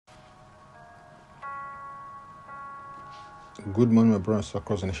Good morning, my brothers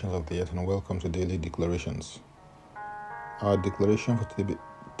across the nations of the earth, and welcome to Daily Declarations. Our declaration for today be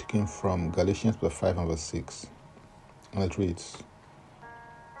taken from Galatians 5 and verse 6, and it reads,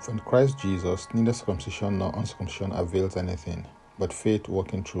 "For in Christ Jesus neither circumcision nor uncircumcision avails anything, but faith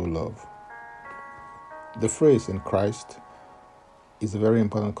working through love." The phrase "in Christ" is a very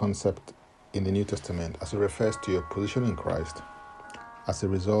important concept in the New Testament as it refers to your position in Christ as a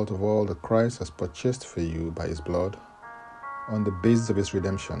result of all that Christ has purchased for you by his blood on the basis of his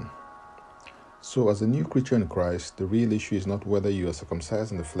redemption. So as a new creature in Christ, the real issue is not whether you are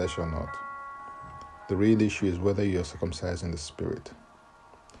circumcised in the flesh or not. The real issue is whether you are circumcised in the spirit.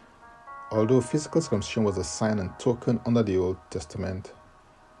 Although physical circumcision was a sign and token under the Old Testament,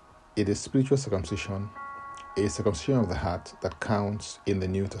 it is spiritual circumcision, a circumcision of the heart, that counts in the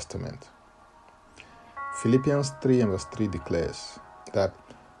New Testament. Philippians 3 and verse 3 declares that,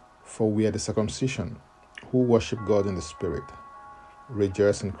 "For we are the circumcision who worship God in the Spirit,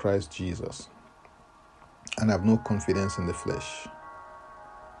 rejoice in Christ Jesus, and have no confidence in the flesh."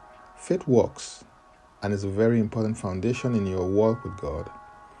 Faith works and is a very important foundation in your walk with God,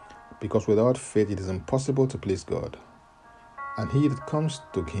 because without faith it is impossible to please God, and he that comes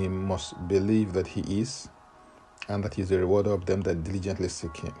to him must believe that he is, and that he is a rewarder of them that diligently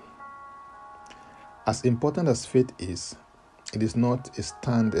seek him. As important as faith is, it is not a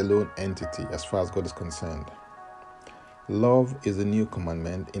stand-alone entity as far as God is concerned. Love is a new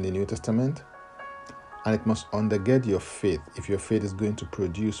commandment in the New Testament, and it must undergird your faith if your faith is going to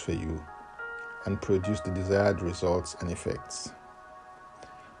produce for you and produce the desired results and effects.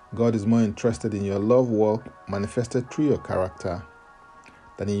 God is more interested in your love walk manifested through your character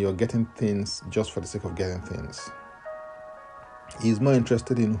than in your getting things just for the sake of getting things. He is more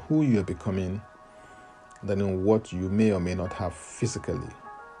interested in who you are becoming than in what you may or may not have physically.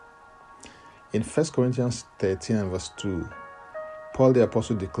 In 1 Corinthians 13 and verse 2, Paul the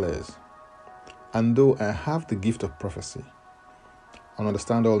Apostle declares, "And though I have the gift of prophecy, and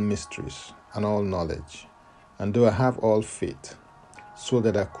understand all mysteries and all knowledge, and though I have all faith, so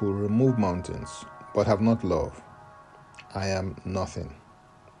that I could remove mountains, but have not love, I am nothing."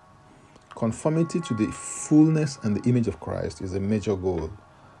 Conformity to the fullness and the image of Christ is a major goal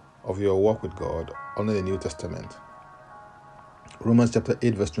of your walk with God under the New Testament. Romans chapter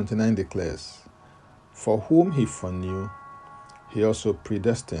 8 verse 29 declares, "For whom he foreknew, he also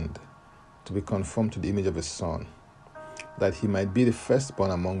predestined to be conformed to the image of his Son, that he might be the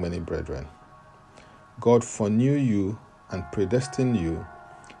firstborn among many brethren." God foreknew you and predestined you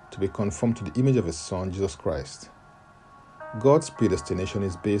to be conformed to the image of his Son, Jesus Christ. God's predestination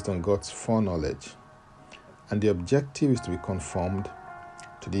is based on God's foreknowledge, and the objective is to be conformed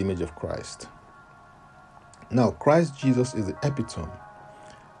to the image of Christ. Now, Christ Jesus is the epitome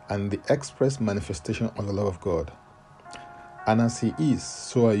and the express manifestation of the love of God. And as he is,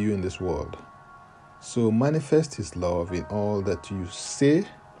 so are you in this world. So manifest his love in all that you say,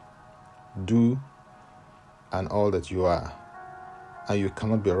 do, and all that you are. And you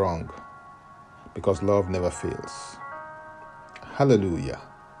cannot be wrong, because love never fails. Hallelujah.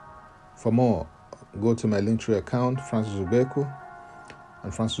 For more, go to my Linktree account, Francis Ubeku,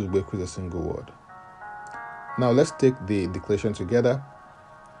 and Francis Ubeku is a single word. Now let's take the declaration together,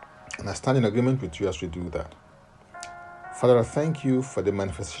 and I stand in agreement with you as we do that. Father, I thank you for the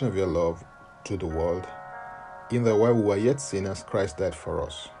manifestation of your love to the world, in that while we were yet sinners, Christ died for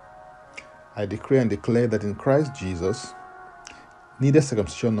us. I decree and declare that in Christ Jesus, neither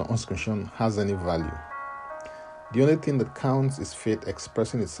circumcision nor uncircumcision has any value. The only thing that counts is faith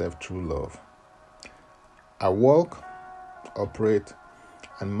expressing itself through love. I walk, operate,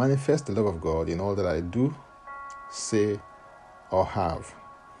 and manifest the love of God in all that I do, say, or have.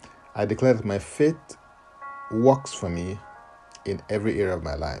 I declare that my faith works for me in every area of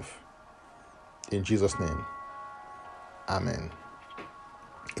my life. In Jesus' name, Amen.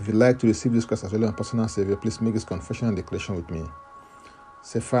 If you'd like to receive this Christ as well as personal Savior, please make this confession and declaration with me.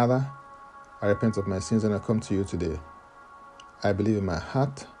 Say, "Father, I repent of my sins and I come to you today. I believe in my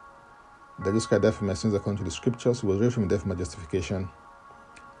heart that Jesus Christ died for my sins according to the scriptures. He was raised from death for my justification.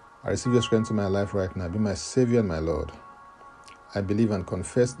 I receive Jesus Christ into my life right now. Be my Savior and my Lord. I believe and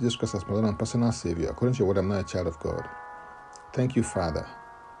confess Jesus Christ as my Lord and personal Savior. According to your word, I'm now a child of God. Thank you, Father.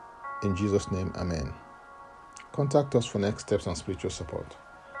 In Jesus' name, Amen." Contact us for next steps and spiritual support.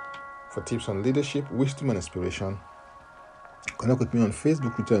 For tips on leadership, wisdom, and inspiration, connect with me on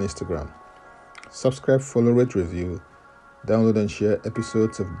Facebook, Twitter, and Instagram. Subscribe, follow, rate, review, download, and share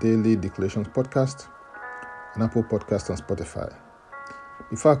episodes of Daily Declarations Podcast on Apple Podcasts and Spotify.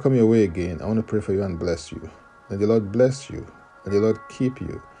 Before I come your way again, I want to pray for you and bless you. May the Lord bless you. May the Lord keep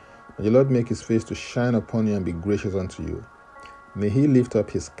you. May the Lord make his face to shine upon you and be gracious unto you. May he lift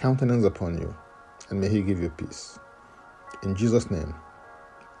up his countenance upon you, and may he give you peace. In Jesus' name,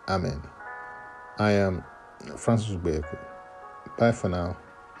 amen. I am Francis Ubeku. Bye for now,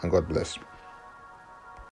 and God bless.